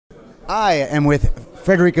I am with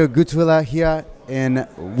Frederico Gutzwiller here in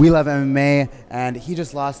We Love MMA, and he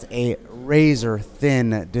just lost a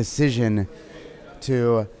razor-thin decision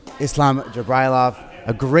to Islam Jabrailov.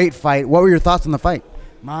 A great fight. What were your thoughts on the fight?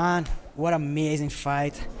 Man, what an amazing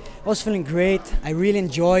fight. I was feeling great. I really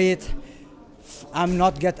enjoy it. I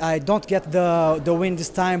don't get the win this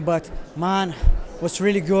time, but man, it was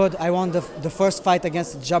really good. I won the first fight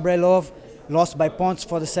against Jabrailov, lost by points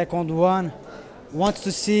for the second one. Want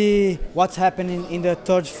to see what's happening in the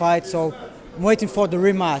third fight, so I'm waiting for the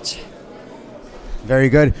rematch. Very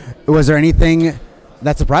good. Was there anything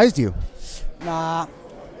that surprised you? Nah,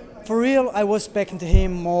 for real, I was expecting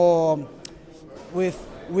him more with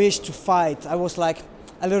wish to fight. I was like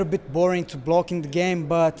a little bit boring to block in the game,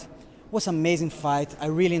 but it was an amazing fight. I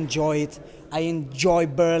really enjoy it. I enjoy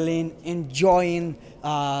Berlin, enjoying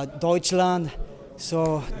Deutschland.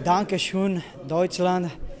 So, danke schön,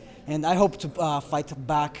 Deutschland. And I hope to fight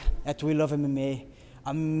back at We Love MMA.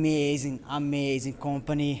 Amazing, amazing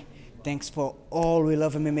company. Thanks for all We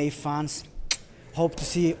Love MMA fans. Hope to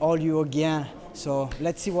see all you again. So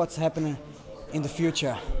let's see what's happening in the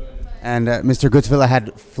future. And Mr. Gutzwiller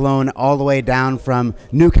had flown all the way down from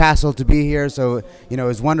Newcastle to be here. So, you know, it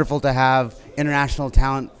was wonderful to have international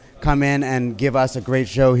talent come in and give us a great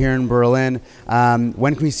show here in Berlin.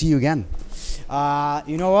 When can we see you again?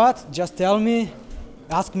 You know what? Just tell me.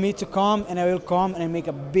 Ask me to come and I will come and make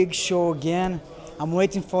a big show again. I'm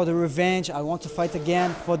waiting for the revenge. I want to fight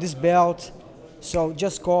again for this belt. So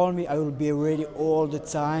just call me. I will be ready all the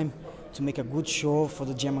time to make a good show for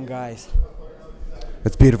the German guys.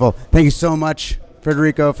 That's beautiful. Thank you so much,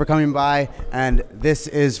 Frederico, for coming by. And this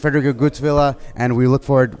is Frederico Gutzwiller, and we look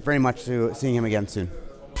forward very much to seeing him again soon.